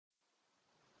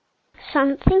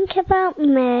Something about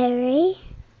Mary.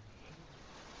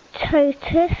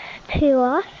 Totus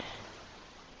Tuus.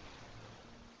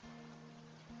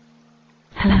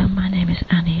 Hello, my name is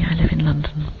Annie. I live in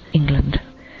London, England.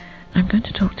 I'm going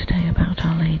to talk today about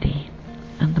Our Lady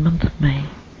and the month of May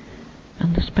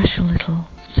and the special little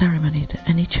ceremony that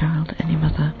any child, any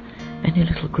mother, any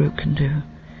little group can do,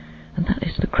 and that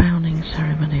is the crowning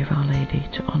ceremony of Our Lady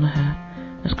to honour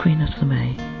her as Queen of the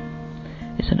May.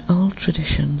 It's an old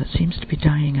tradition that seems to be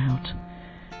dying out,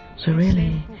 so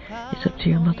really it's up to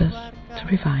your mothers to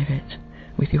revive it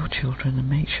with your children and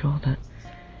make sure that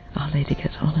Our Lady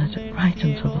gets honoured right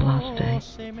until the last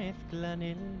day.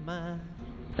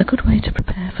 A good way to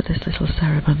prepare for this little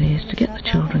ceremony is to get the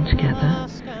children together,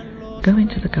 go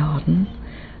into the garden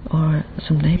or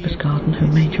some neighbour's garden who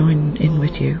may join in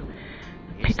with you,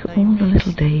 pick all the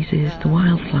little daisies, the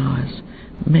wildflowers,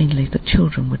 mainly that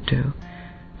children would do,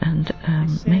 and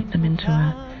make them into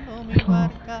a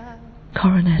little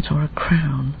coronet or a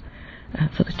crown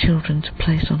for the children to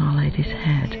place on Our Lady's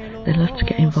head. They love to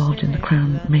get involved in the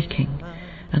crown making,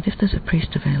 and if there's a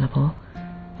priest available,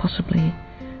 possibly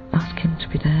ask him to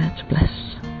be there to bless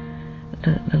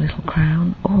the little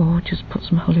crown, or just put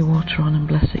some holy water on and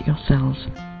bless it yourselves.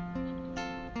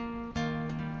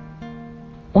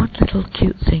 One little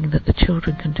cute thing that the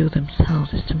children can do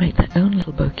themselves is to make their own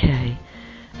little bouquet,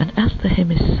 and as the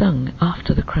hymn is sung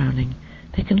after the crowning,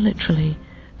 they can literally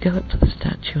go up to the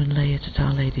statue and lay it at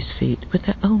Our Lady's feet with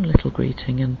their own little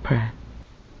greeting and prayer.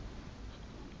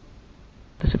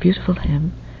 There's a beautiful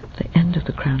hymn at the end of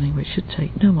the crowning which should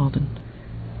take no more than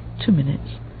 2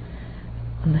 minutes,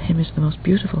 and the hymn is the most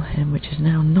beautiful hymn which is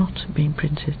now not being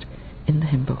printed in the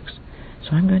hymn books.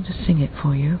 So I'm going to sing it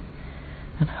for you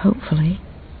and hopefully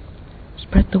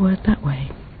spread the word that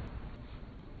way.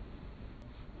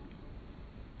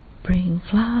 Bring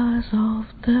flowers of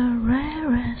the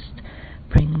rarest,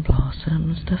 bring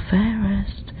blossoms the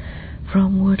fairest,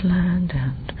 from woodland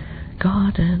and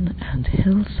garden and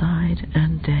hillside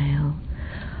and dale.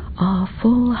 Our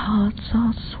full hearts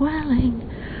are swelling,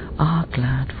 our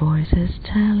glad voices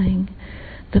telling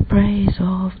the praise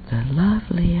of the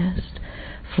loveliest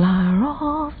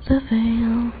flower of the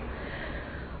vale.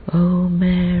 O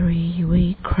Mary,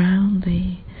 we crown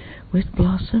thee with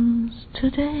blossoms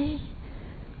today,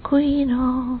 Queen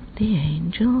of the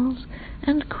angels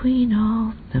and Queen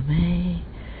of the May.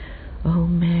 O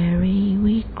Mary,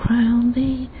 we crown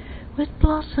thee with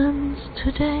blossoms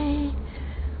today,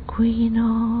 Queen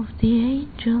of the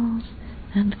angels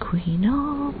and Queen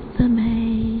of the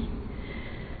May.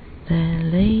 Their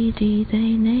Lady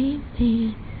they name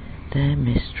thee, their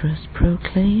mistress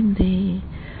proclaim thee.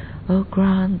 O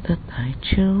grant that thy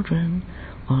children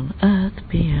on earth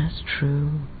be as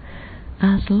true,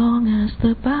 as long as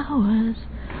the bowers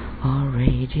are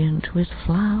radiant with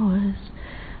flowers,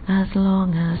 as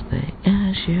long as the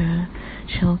azure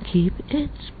shall keep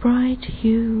its bright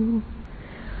hue.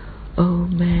 O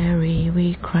Mary,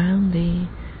 we crown thee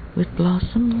with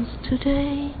blossoms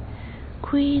today,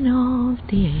 Queen of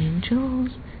the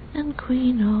angels and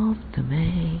Queen of the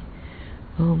May.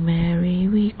 O Mary,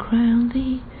 we crown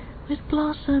thee with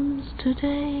blossoms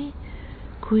today,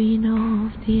 Queen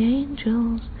of the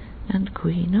angels and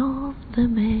Queen of the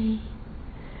May.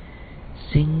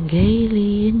 Sing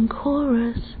gaily in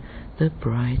chorus the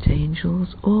bright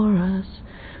angels o'er us,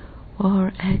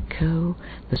 or echo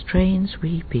the strains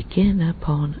we begin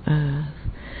upon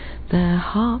earth. Their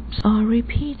harps are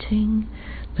repeating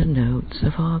the notes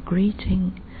of our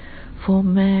greeting, for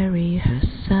Mary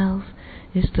herself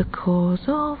is the cause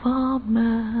of our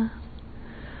mirth.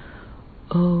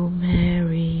 O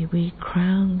Mary, we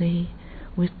crown thee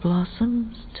with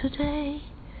blossoms today,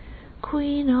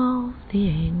 Queen of the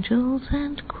angels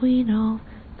and Queen of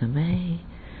the May.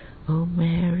 O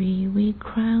Mary, we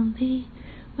crown thee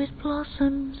with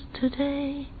blossoms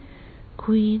today,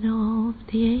 Queen of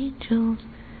the angels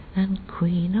and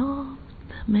Queen of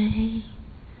the May.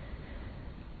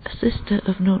 A sister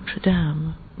of Notre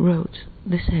Dame wrote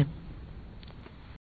this hymn.